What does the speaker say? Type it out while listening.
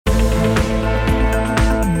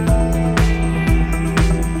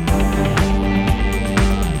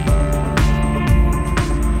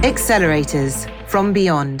Accelerators from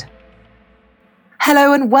Beyond.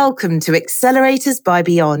 Hello and welcome to Accelerators by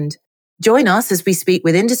Beyond. Join us as we speak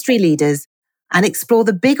with industry leaders and explore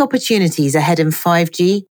the big opportunities ahead in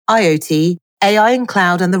 5G, IoT, AI and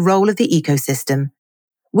cloud, and the role of the ecosystem.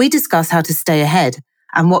 We discuss how to stay ahead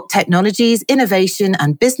and what technologies, innovation,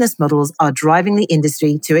 and business models are driving the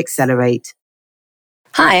industry to accelerate.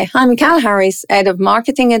 Hi, I'm Cal Harris, Head of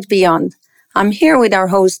Marketing at Beyond. I'm here with our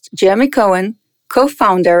host, Jeremy Cohen,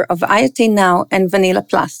 co-founder of IoT Now and Vanilla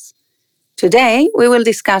Plus. Today, we will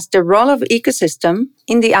discuss the role of ecosystem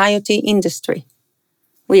in the IoT industry.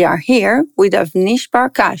 We are here with Avnish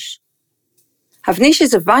Barkash. Avnish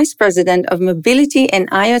is a Vice President of Mobility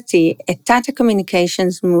and IoT at Tata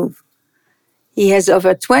Communications Move. He has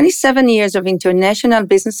over 27 years of international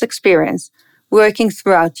business experience, working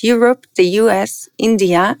throughout Europe, the US,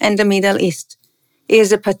 India, and the Middle East. He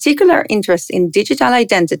has a particular interest in digital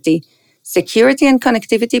identity, security and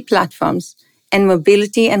connectivity platforms, and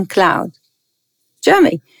mobility and cloud.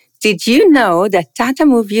 Jeremy, did you know that Tata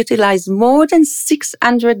Move utilizes more than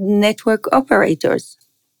 600 network operators?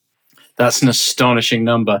 That's an astonishing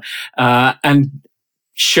number and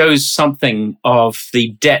shows something of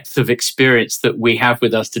the depth of experience that we have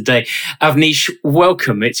with us today. Avnish,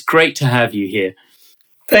 welcome. It's great to have you here.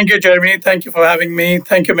 Thank you, Jeremy. Thank you for having me.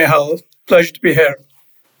 Thank you, Mihal. Pleasure to be here.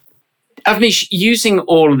 Avnish, using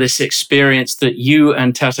all of this experience that you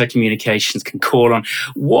and Tata Communications can call on,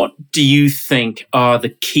 what do you think are the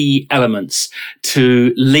key elements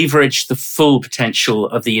to leverage the full potential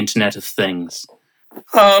of the Internet of Things?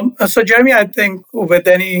 So, Jeremy, I think with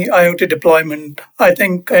any IoT deployment, I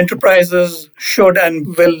think enterprises should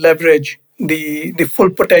and will leverage the full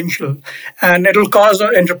potential. And it will cause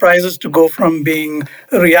enterprises to go from being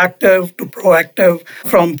reactive to proactive,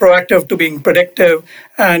 from proactive to being predictive,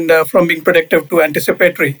 and from being predictive to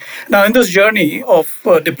anticipatory. Now, in this journey of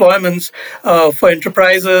deployments for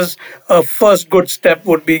enterprises, a first good step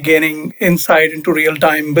would be gaining insight into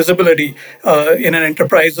real-time visibility in an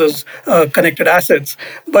enterprise's connected assets.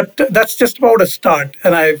 But that's just about a start.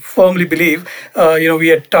 And I firmly believe,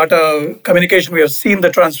 we at Tata Communication, we have seen the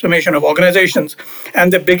transformation of organizations,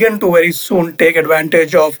 and they begin to very soon take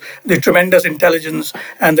advantage of the tremendous intelligence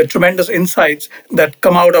and the tremendous insights that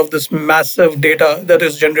come out of this massive data that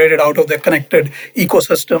is generated out of their connected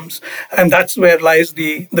ecosystems. And that's where lies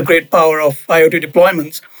the great power of IoT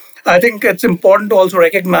deployments. I think it's important to also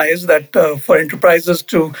recognize that for enterprises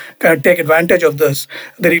to kind of take advantage of this,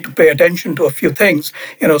 they need to pay attention to a few things.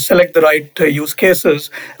 Select the right use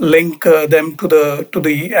cases, link them to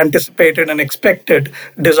the anticipated and expected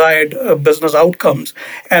desired business outcomes,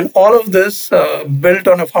 and all of this built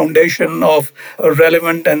on a foundation of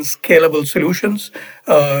relevant and scalable solutions,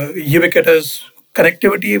 ubiquitous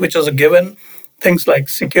connectivity, which is a given, things like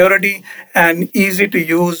security, and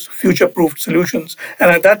easy-to-use, future-proofed solutions.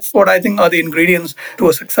 And that's what I think are the ingredients to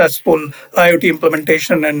a successful IoT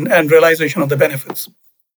implementation and realization of the benefits.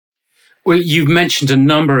 Well, you've mentioned a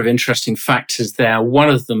number of interesting factors there. One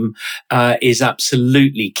of them is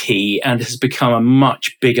absolutely key and has become a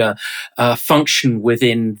much bigger function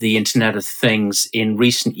within the Internet of Things in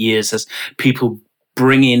recent years as people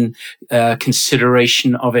bring in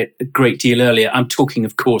consideration of it a great deal earlier. I'm talking,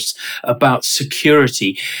 of course, about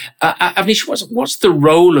security. Avnish, what's the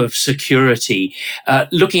role of security,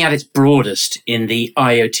 looking at its broadest in the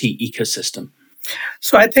IoT ecosystem?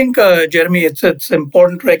 So I think, Jeremy, it's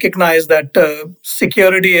important to recognize that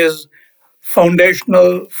security is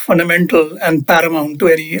foundational, fundamental, and paramount to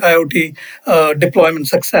any IoT deployment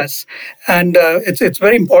success. And it's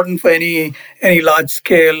very important for any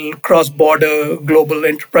large-scale, cross-border, global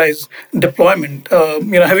enterprise deployment.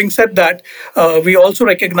 Having said that, we also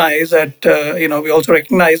recognize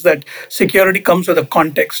that security comes with a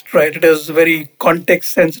context, right? It is very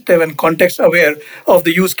context-sensitive and context-aware of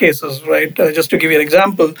the use cases, right? Just to give you an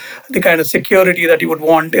example, the kind of security that you would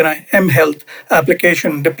want in a mHealth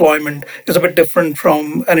application deployment is a bit different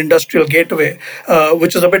from an industrial gateway,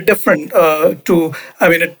 which is a bit different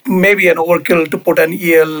it may be an overkill to put an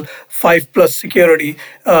EL5+ security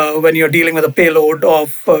when you're dealing with a payload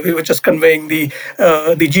of which is conveying the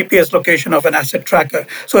GPS location of an asset tracker.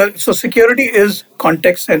 So security is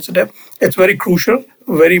context sensitive. It's very crucial,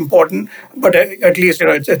 very important, but at least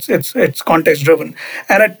it's context driven.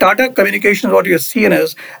 And at Tata Communications, what you're seeing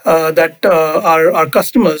is that our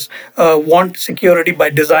customers want security by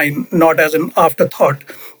design, not as an afterthought.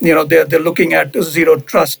 they're looking at zero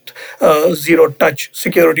trust, zero touch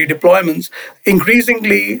security deployments,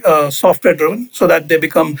 increasingly software driven, so that they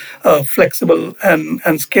become flexible and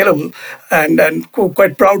scalable. And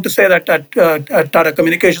quite proud to say that at Tata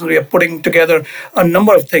Communications, we are putting together a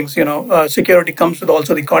number of things. Security comes with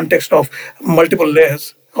also the context of multiple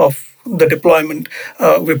layers of the deployment.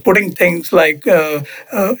 We're putting things like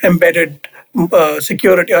embedded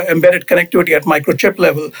security, embedded connectivity at microchip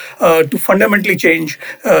level to fundamentally change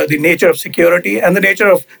the nature of security and the nature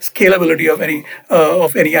of scalability of any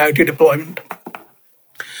IoT deployment.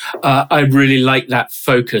 I really like that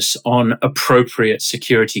focus on appropriate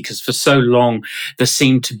security, because for so long there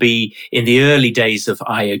seemed to be, in the early days of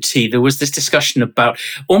IoT, there was this discussion about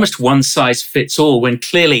almost one size fits all, when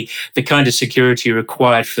clearly the kind of security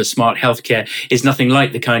required for smart healthcare is nothing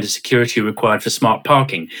like the kind of security required for smart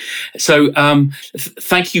parking. So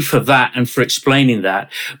thank you for that and for explaining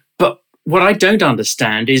that. But what I don't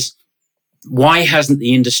understand is, why hasn't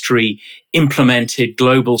the industry implemented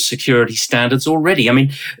global security standards already? I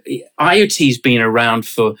mean, IoT has been around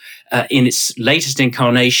for, in its latest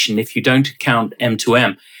incarnation, if you don't count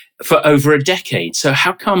M2M, for over a decade. So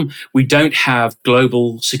how come we don't have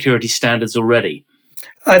global security standards already?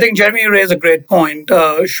 I think Jeremy raised a great point.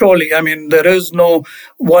 Surely, I mean, there is no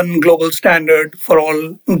one global standard for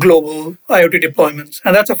all global IoT deployments.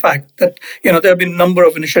 And that's a fact that, there have been a number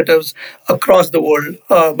of initiatives across the world,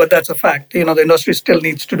 but that's a fact. The industry still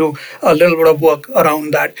needs to do a little bit of work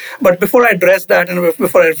around that. But before I address that and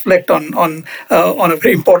before I reflect on a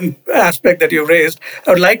very important aspect that you raised,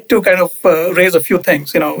 I would like to kind of raise a few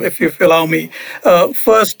things, if you allow me.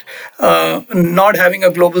 First, not having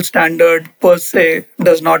a global standard per se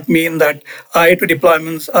does not mean that IoT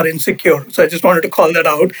deployments are insecure. So I just wanted to call that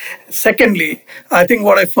out. Secondly, I think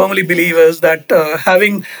what I firmly believe is that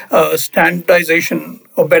having standardization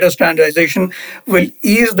or better standardization will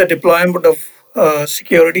ease the deployment of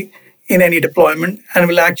security in any deployment and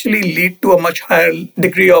will actually lead to a much higher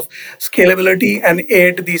degree of scalability and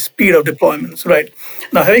aid the speed of deployments, right?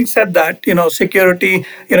 Now, having said that, security,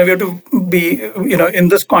 we have to be, in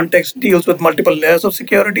this context, deals with multiple layers of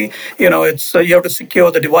security. It's you have to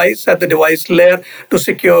secure the device at the device layer, to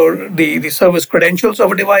secure the service credentials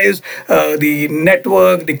of a device, the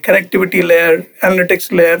network, the connectivity layer,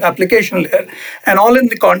 analytics layer, application layer, and all in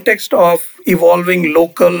the context of evolving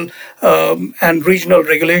local and regional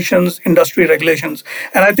regulations, industry regulations.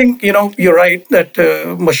 And I think, you're right that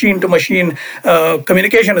machine-to-machine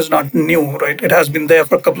communication is not new, right? It has been there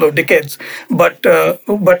for a couple of decades. But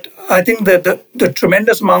I think that the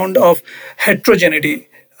tremendous amount of heterogeneity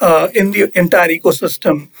in the entire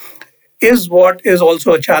ecosystem is what is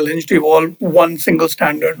also a challenge to evolve one single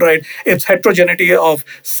standard, right? It's heterogeneity of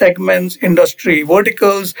segments, industry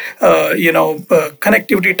verticals,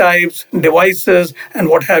 connectivity types, devices, and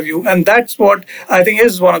what have you. And that's what I think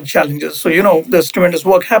is one of the challenges. So, there's tremendous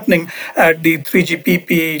work happening at the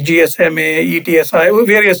 3GPP, GSMA, ETSI,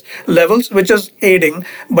 various levels, which is aiding.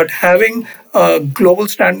 But having a global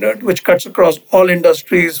standard which cuts across all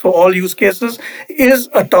industries for all use cases is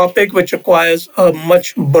a topic which requires a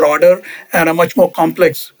much broader and a much more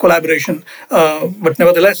complex collaboration. But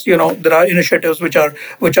nevertheless, there are initiatives which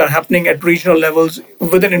are happening at regional levels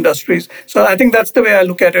within industries. So I think that's the way I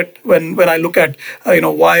look at it when I look at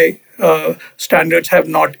why standards have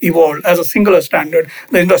not evolved as a singular standard.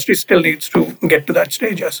 The industry still needs to get to that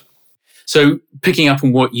stage, yes. So picking up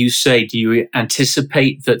on what you say, do you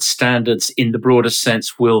anticipate that standards in the broader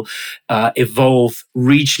sense will evolve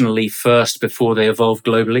regionally first before they evolve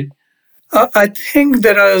globally? I think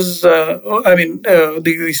there is,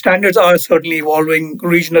 the standards are certainly evolving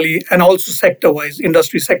regionally and also sector-wise,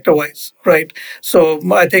 industry sector-wise, right? So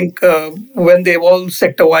I think when they evolve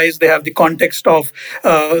sector-wise, they have the context of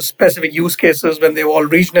specific use cases. When they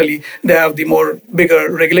evolve regionally, they have the more bigger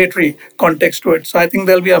regulatory context to it. So I think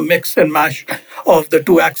there'll be a mix and mash of the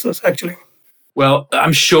two axes, actually. Well,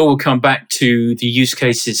 I'm sure we'll come back to the use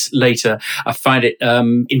cases later. I find it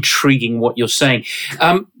intriguing what you're saying.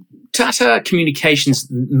 Tata Communications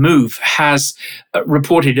Move has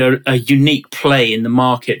reported a unique play in the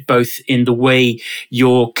market, both in the way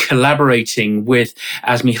you're collaborating with,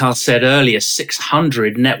 as Michal said earlier,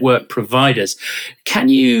 600 network providers. Can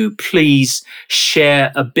you please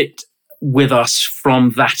share a bit with us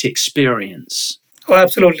from that experience? Oh,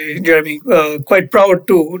 absolutely, Jeremy. Quite proud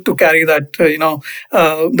to carry that,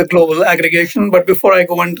 the global aggregation. But before I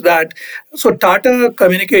go into that, so Tata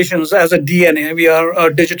Communications as a DNA, we are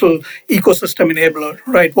a digital ecosystem enabler,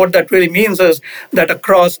 right? What that really means is that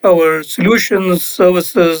across our solutions,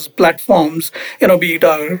 services, platforms, be it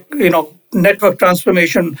our, network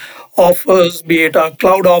transformation offers, be it our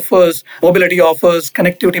cloud offers, mobility offers,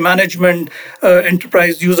 connectivity management,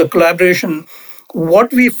 enterprise user collaboration.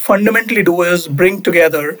 What we fundamentally do is bring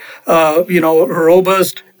together,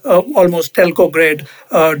 robust, almost telco-grade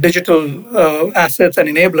digital assets and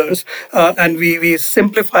enablers, and we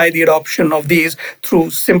simplify the adoption of these through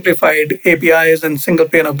simplified APIs and single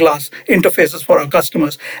pane of glass interfaces for our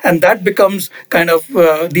customers, and that becomes kind of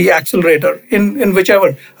the accelerator in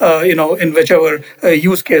whichever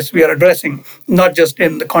use case we are addressing, not just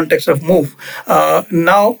in the context of Move.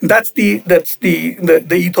 Now that's the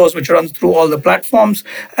ethos which runs through all the platforms,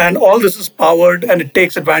 and all this is powered and it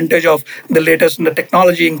takes advantage of the latest in the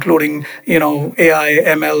technology, including AI,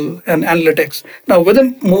 ML, and analytics. Now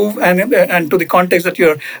within Move and to the context that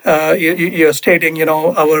you're stating,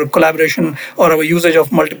 our collaboration or our usage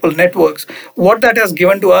of multiple networks, what that has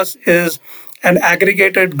given to us is an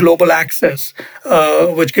aggregated global access,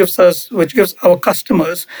 which gives our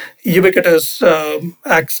customers ubiquitous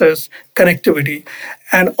access, connectivity,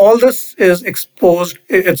 and all this is exposed.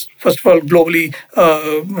 It's first of all globally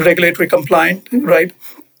regulatory compliant, right?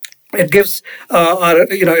 It gives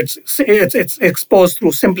it's exposed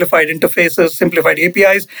through simplified interfaces, simplified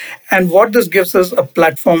APIs, and what this gives us a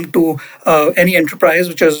platform to any enterprise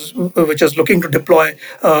which is looking to deploy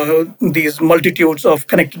these multitudes of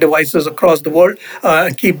connected devices across the world,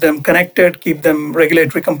 keep them connected, keep them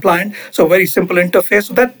regulatory compliant. So very simple interface.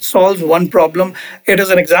 So that solves one problem. It is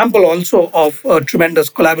an example also of tremendous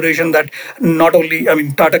collaboration that not only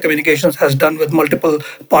Tata Communications has done with multiple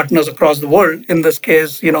partners across the world. In this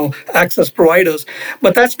case, access providers.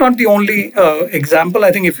 But that's not the only example.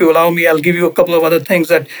 I think if you allow me, I'll give you a couple of other things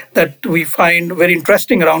that we find very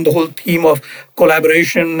interesting around the whole theme of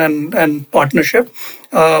collaboration and partnership.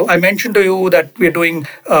 I mentioned to you that we're doing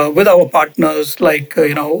with our partners like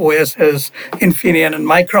OSS, Infineon, and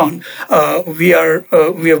Micron.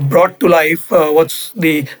 We have brought to life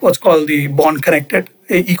what's called the Born Connected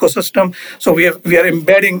ecosystem. So we are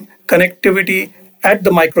embedding connectivity at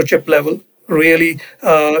the microchip level, really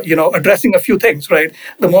addressing a few things, right?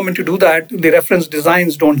 The moment you do that, the reference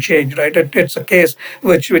designs don't change, right? It's a case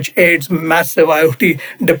which aids massive IoT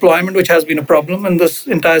deployment, which has been a problem in this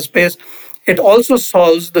entire space. It also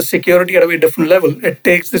solves the security at a very different level. It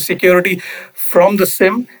takes the security from the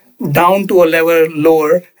SIM down to a level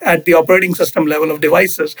lower at the operating system level of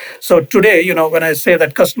devices. So today, when I say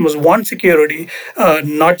that customers want security,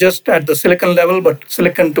 not just at the silicon level, but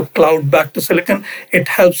silicon to cloud back to silicon, it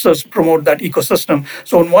helps us promote that ecosystem.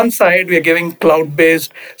 So on one side, we are giving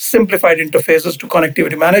cloud-based simplified interfaces to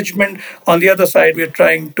connectivity management. On the other side, we are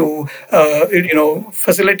trying to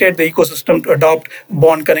facilitate the ecosystem to adopt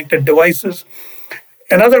born connected devices.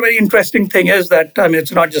 Another very interesting thing is that,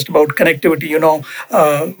 it's not just about connectivity,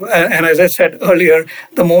 and as I said earlier,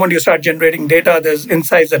 the moment you start generating data, there's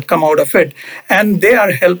insights that come out of it. And they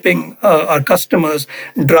are helping our customers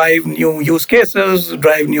drive new use cases,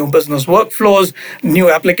 drive new business workflows, new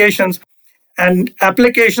applications. And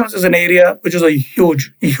applications is an area which is a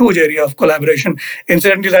huge area of collaboration.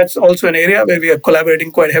 Incidentally, that's also an area where we are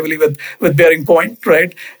collaborating quite heavily with Bearing Point,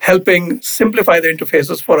 right? Helping simplify the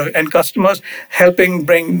interfaces for our end customers, helping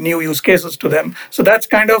bring new use cases to them. So that's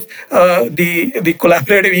kind of the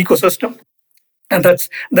collaborative ecosystem. And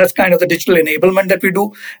that's kind of the digital enablement that we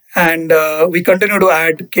do. And we continue to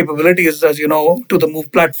add capabilities, as you know, to the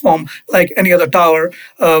Move platform, like any other tower,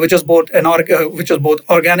 which is both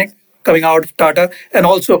organic, coming out of Tata, and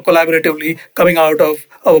also collaboratively coming out of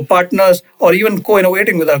our partners, or even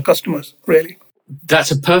co-innovating with our customers, really. That's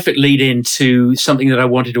a perfect lead into something that I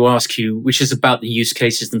wanted to ask you, which is about the use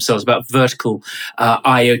cases themselves, about vertical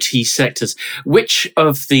IoT sectors. Which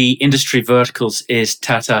of the industry verticals is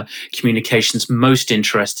Tata Communications most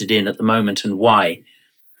interested in at the moment, and why?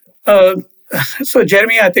 So,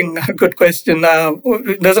 Jeremy, I think a good question.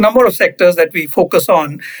 There's a number of sectors that we focus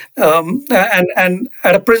on, and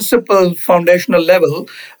at a principal foundational level,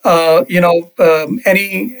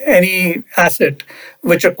 any asset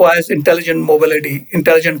which requires intelligent mobility,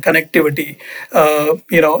 intelligent connectivity,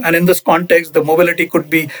 and in this context, the mobility could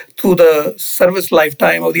be through the service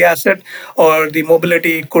lifetime of the asset, or the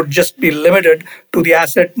mobility could just be limited to the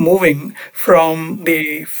asset moving from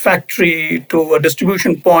the factory to a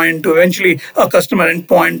distribution point to eventually a customer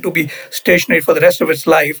endpoint to be stationary for the rest of its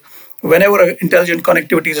life. Whenever intelligent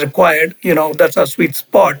connectivity is required, that's our sweet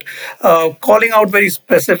spot. Calling out very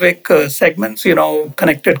specific segments,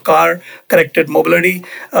 connected car, connected mobility,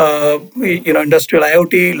 industrial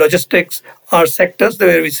IoT, logistics are sectors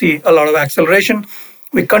where we see a lot of acceleration.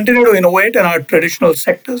 We continue to innovate in our traditional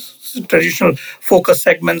sectors, traditional focus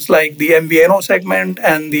segments like the MVNO segment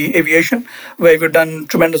and the aviation, where we've done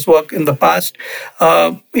tremendous work in the past.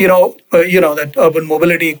 That urban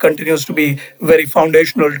mobility continues to be very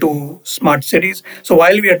foundational to smart cities. So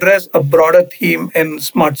while we address a broader theme in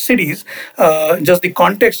smart cities, just the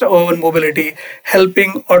context of urban mobility,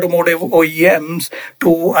 helping automotive OEMs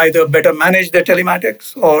to either better manage their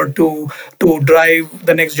telematics or to drive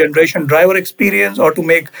the next generation driver experience or to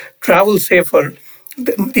make travel safer.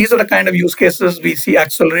 These are the kind of use cases we see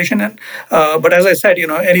acceleration in. But as I said,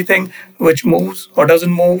 anything which moves or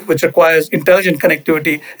doesn't move, which requires intelligent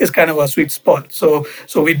connectivity, is kind of a sweet spot. So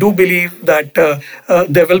we do believe that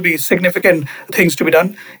there will be significant things to be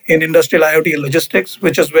done in industrial IoT and logistics,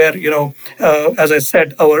 which is where, as I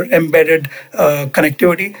said, our embedded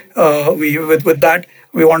connectivity. With that,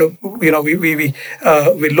 we want to, we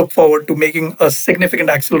look forward to making a significant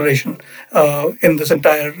acceleration in this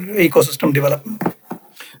entire ecosystem development.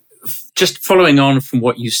 Just following on from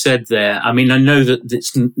what you said there, I mean, I know that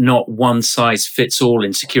it's not one size fits all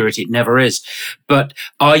in security. It never is. But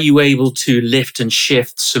are you able to lift and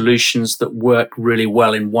shift solutions that work really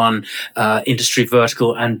well in one industry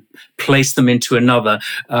vertical and place them into another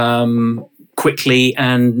quickly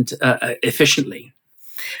and efficiently?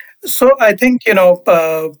 So I think, of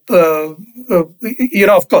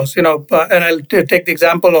course, and I'll take the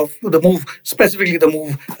example of the Move, specifically the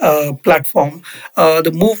Move platform.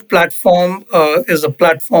 The Move platform is a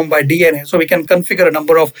platform by DNA. So we can configure a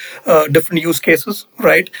number of different use cases,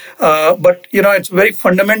 right? But, it's very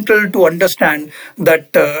fundamental to understand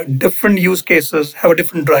that different use cases have a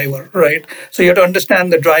different driver, right? So you have to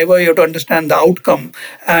understand the driver, you have to understand the outcome.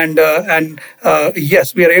 And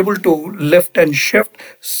yes, we are able to lift and shift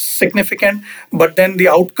significant, but then the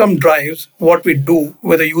outcome drives what we do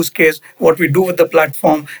with a use case, what we do with the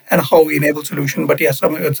platform, and how we enable solution. But yes,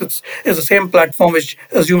 it's the same platform which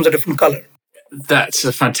assumes a different color. That's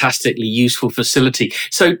a fantastically useful facility.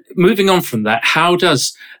 So moving on from that, how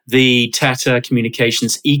does the Tata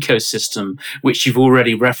Communications ecosystem, which you've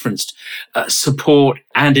already referenced, support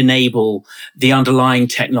and enable the underlying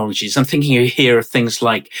technologies? I'm thinking here of things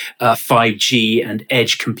like 5G and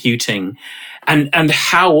edge computing. And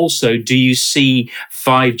how also do you see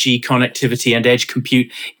 5G connectivity and edge compute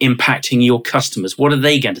impacting your customers? What are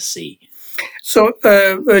they going to see? So,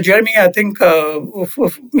 Jeremy, I think,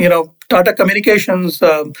 Tata Communications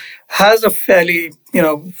has a fairly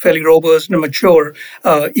robust and mature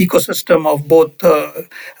ecosystem of both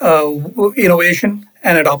innovation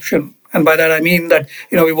and adoption. And by that, I mean that,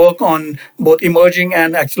 we work on both emerging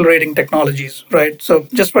and accelerating technologies, right? So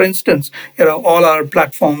just for instance, all our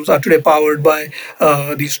platforms are today powered by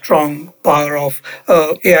the strong power of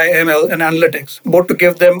AI, ML, and analytics, both to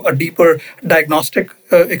give them a deeper diagnostic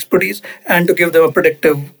expertise and to give them a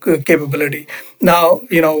predictive capability. Now,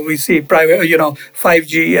 we see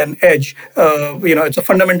 5G and edge, it's a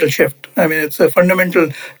fundamental shift. I mean, it's a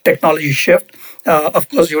fundamental technology shift. Of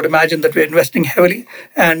course, you would imagine that we're investing heavily,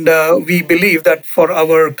 and we believe that for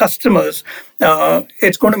our customers,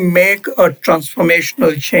 it's going to make a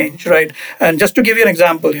transformational change, right? And just to give you an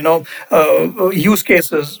example, use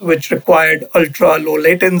cases which required ultra low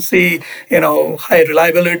latency, high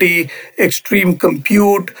reliability, extreme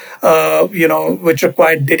compute, which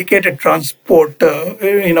required dedicated transport,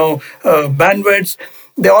 bandwidths,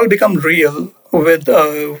 they all become real with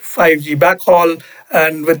 5G backhaul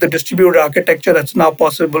and with the distributed architecture that's now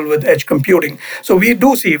possible with edge computing. So we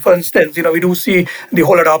do see, for instance, we do see the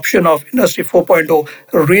whole adoption of Industry 4.0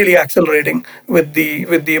 really accelerating with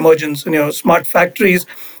the emergence, smart factories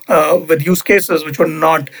with use cases which were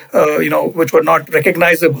not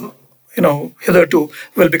recognizable, hitherto,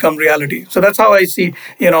 will become reality. So that's how I see,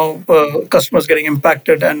 customers getting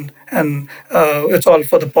impacted, and it's all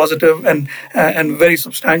for the positive and very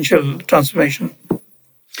substantial transformation.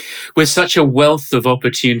 With such a wealth of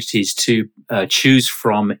opportunities to choose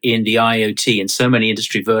from in the IoT and so many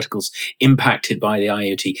industry verticals impacted by the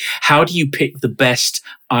IoT, how do you pick the best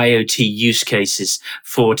IoT use cases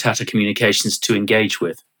for Tata Communications to engage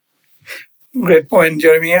with? Great point,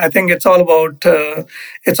 Jeremy. I think it's all about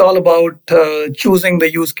choosing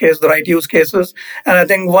the use case, the right use cases. And I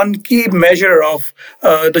think one key measure of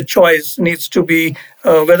the choice needs to be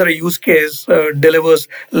whether a use case delivers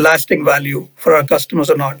lasting value for our customers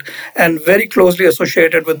or not. And very closely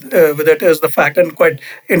associated with it is the fact, and quite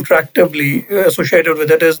interactively associated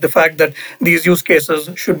with it is the fact that these use cases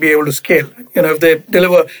should be able to scale. If they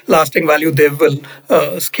deliver lasting value, they will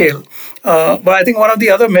scale. But I think one of the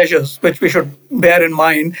other measures which we should bear in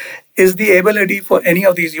mind is the ability for any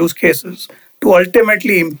of these use cases to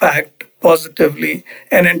ultimately impact positively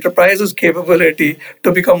an enterprise's capability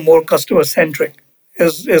to become more customer centric.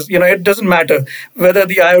 It doesn't matter whether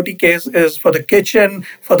the IoT case is for the kitchen,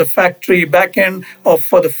 for the factory backend, or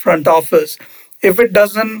for the front office. If it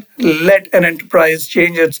doesn't let an enterprise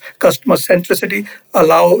change its customer centricity,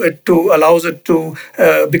 allows it to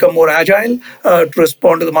become more agile, to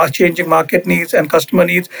respond to the changing market needs and customer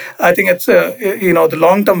needs, I think it's the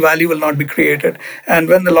long term value will not be created. And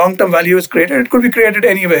when the long term value is created, it could be created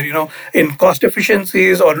anywhere, in cost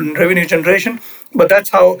efficiencies or in revenue generation. But that's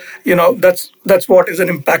how that's what is an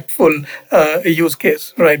impactful use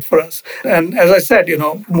case, right, for us. And as I said,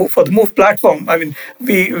 for the Move platform, I mean,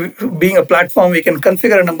 we being a platform, we can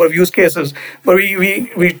configure a number of use cases, but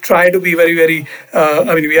we try to be very, very.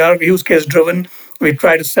 We are use case driven. We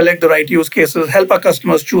try to select the right use cases, help our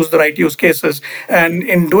customers choose the right use cases. And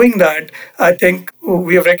in doing that, I think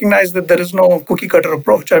we have recognized that there is no cookie cutter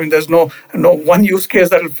approach. I mean, there's no one use case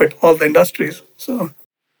that will fit all the industries. So.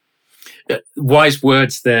 Wise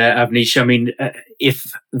words there, Avnish. I mean,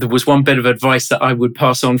 if there was one bit of advice that I would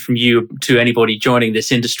pass on from you to anybody joining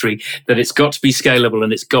this industry, that it's got to be scalable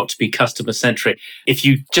and it's got to be customer centric. If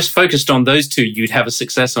you just focused on those two, you'd have a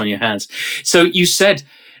success on your hands. So you said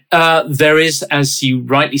there is, as you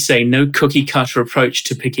rightly say, no cookie cutter approach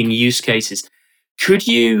to picking use cases. Could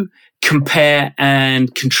you compare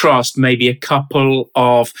and contrast maybe a couple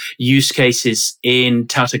of use cases in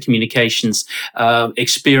Tata Communications'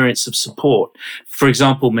 experience of support? For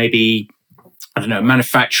example, maybe,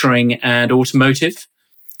 manufacturing and automotive?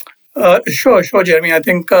 Sure, Jeremy. I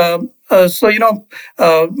think it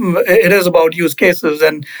is about use cases.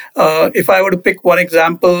 And if I were to pick one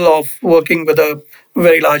example of working with a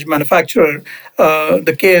very large manufacturer,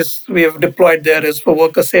 the case we have deployed there is for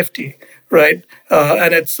worker safety. Right,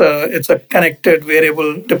 and it's a connected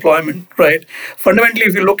variable deployment. Right, fundamentally,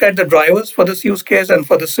 if you look at the drivers for this use case and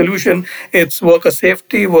for the solution, it's worker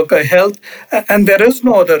safety, worker health, and there is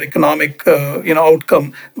no other economic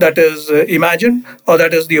outcome that is imagined or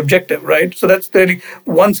that is the objective. Right, so that's really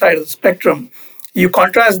one side of the spectrum. You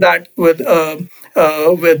contrast that with an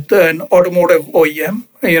automotive OEM,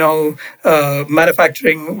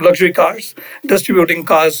 manufacturing luxury cars, distributing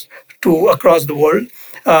cars to across the world.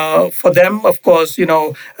 For them, of course,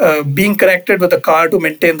 being connected with the car to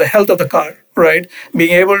maintain the health of the car, right?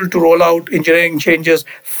 Being able to roll out engineering changes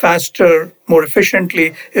faster, more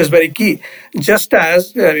efficiently is very key. Just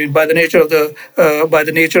as, by the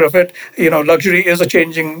nature of it, luxury is a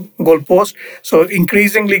changing goalpost. So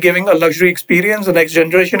increasingly giving a luxury experience, the next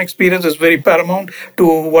generation experience, is very paramount to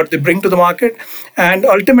what they bring to the market. And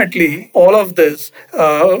ultimately, all of this,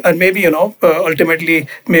 and maybe ultimately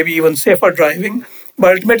maybe even safer driving.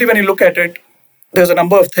 But ultimately, when you look at it, there's a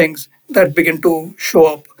number of things that begin to show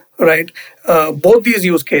up, right? Both these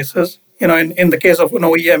use cases, in the case of an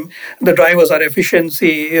OEM, the drivers are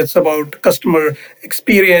efficiency, it's about customer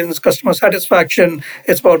experience, customer satisfaction,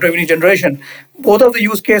 it's about revenue generation. Both of the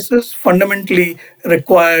use cases fundamentally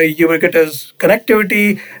require ubiquitous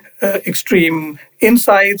connectivity, extreme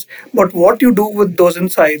insights, but what you do with those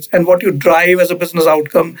insights and what you drive as a business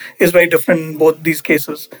outcome is very different in both these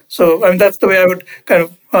cases. So, that's the way I would kind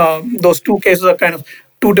of, those two cases are kind of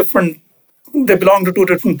two different, they belong to two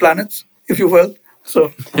different planets, if you will.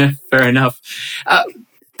 So, yeah, fair enough.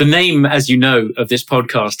 The name, as you know, of this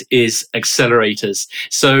podcast is Accelerators.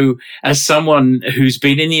 So as someone who's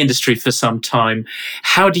been in the industry for some time,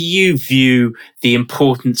 how do you view the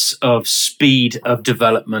importance of speed of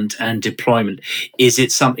development and deployment? Is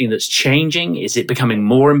it something that's changing? Is it becoming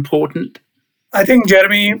more important? I think,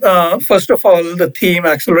 Jeremy, first of all, the theme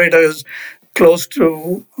Accelerator is close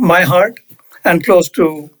to my heart and close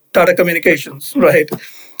to Tata Communications, right?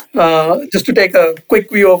 Just to take a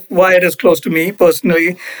quick view of why it is close to me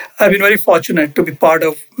personally, I've been very fortunate to be part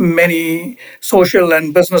of many social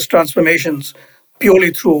and business transformations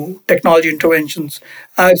purely through technology interventions.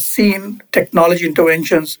 I've seen technology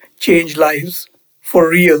interventions change lives for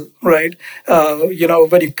real, right?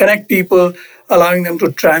 When you connect people, allowing them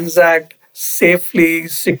to transact safely,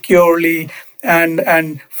 securely,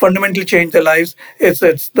 and fundamentally change their lives,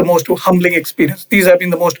 it's the most humbling experience. These have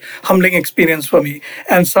been the most humbling experience for me.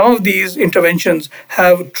 And some of these interventions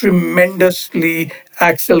have tremendously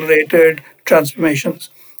accelerated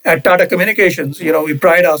transformations. At Tata Communications, we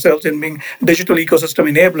pride ourselves in being digital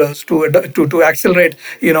ecosystem enablers to accelerate,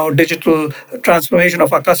 digital transformation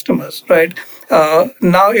of our customers, right?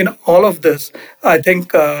 Now, in all of this, I think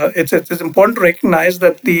it's important to recognize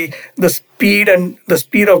that the speed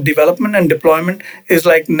of development and deployment is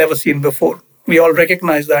like never seen before. We all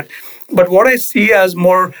recognize that. But what I see as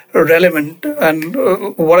more relevant and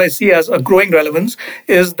what I see as a growing relevance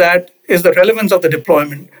is that is the relevance of the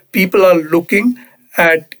deployment. People are looking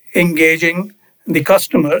at engaging the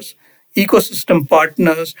customers, ecosystem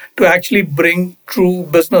partners to actually bring true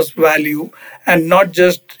business value and not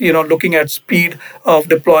just looking at speed of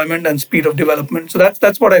deployment and speed of development. So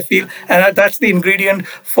that's what I feel, and that's the ingredient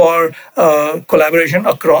for collaboration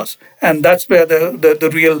across, and that's where the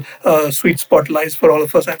real sweet spot lies for all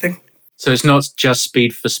of us, I think. So it's not just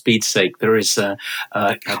speed for speed's sake. There is a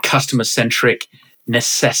customer-centric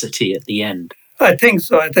necessity at the end. I think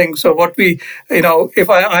so. What if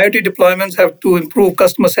our IoT deployments have to improve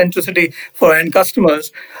customer centricity for end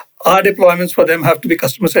customers, our deployments for them have to be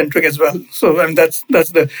customer centric as well. So, and that's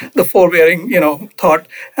the forbearing, thought,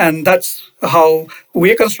 and that's how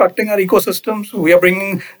we are constructing our ecosystems. We are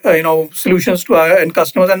bringing, solutions to our end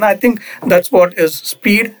customers, and I think that's what is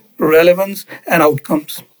speed, relevance, and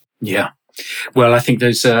outcomes. Yeah. Well, I think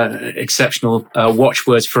those are exceptional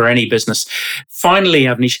watchwords for any business. Finally,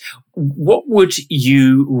 Avnish, what would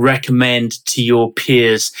you recommend to your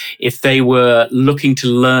peers if they were looking to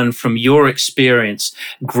learn from your experience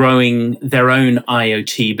growing their own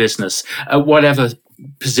IoT business, at whatever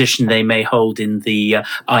position they may hold in the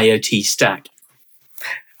IoT stack?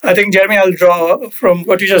 I think, Jeremy, I'll draw from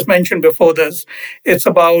what you just mentioned before this. It's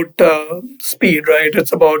about speed, right?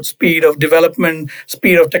 It's about speed of development,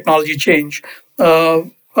 speed of technology change.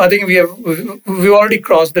 I think we've already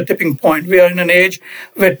crossed the tipping point. We are in an age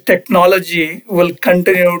where technology will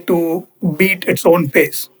continue to beat its own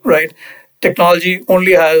pace, right? Technology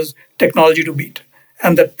only has technology to beat,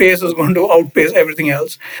 and that pace is going to outpace everything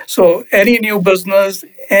else. So any new business,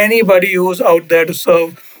 anybody who's out there to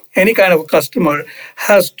serve any kind of a customer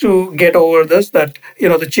has to get over this, that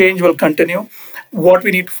the change will continue. What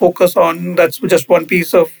we need to focus on, that's just one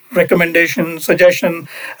piece of recommendation, suggestion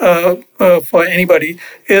for anybody,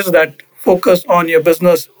 is that focus on your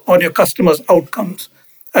business, on your customers' outcomes.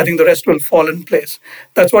 I think the rest will fall in place.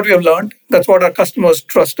 That's what we have learned. That's what our customers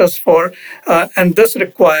trust us for. And this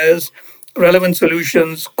requires relevant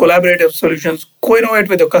solutions, collaborative solutions, co-innovate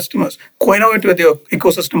with your customers, co-innovate with your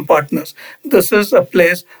ecosystem partners. This is a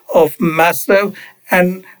place of massive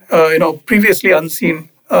and previously unseen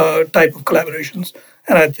type of collaborations.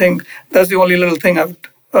 And I think that's the only little thing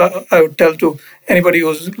I would tell to anybody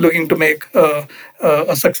who's looking to make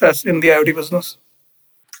a success in the IoT business.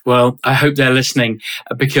 Well, I hope they're listening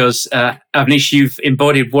because, Avnish, you've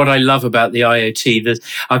embodied what I love about the IoT.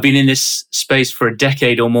 I've been in this space for a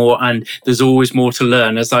decade or more, and there's always more to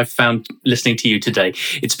learn, as I've found listening to you today.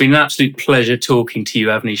 It's been an absolute pleasure talking to you,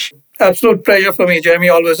 Avnish. Absolute pleasure for me, Jeremy.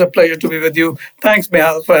 Always a pleasure to be with you. Thanks,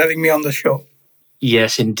 Mihal, for having me on the show.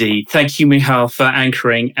 Yes, indeed. Thank you, Mihal, for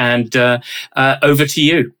anchoring, and over to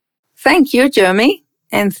you. Thank you, Jeremy,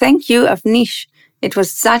 and thank you, Avnish. It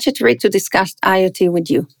was such a treat to discuss IoT with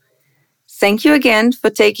you. Thank you again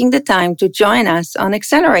for taking the time to join us on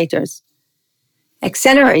Accelerators.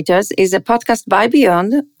 Accelerators is a podcast by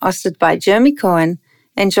Beyond, hosted by Jeremy Cohen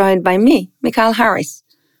and joined by me, Michal Harris.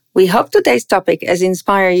 We hope today's topic has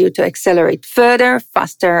inspired you to accelerate further,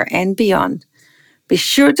 faster, and beyond. Be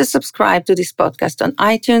sure to subscribe to this podcast on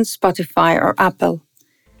iTunes, Spotify, or Apple.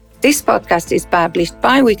 This podcast is published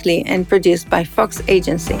bi-weekly and produced by Fox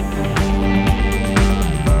Agency.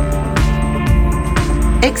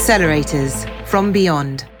 Accelerators from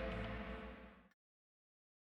Beyond.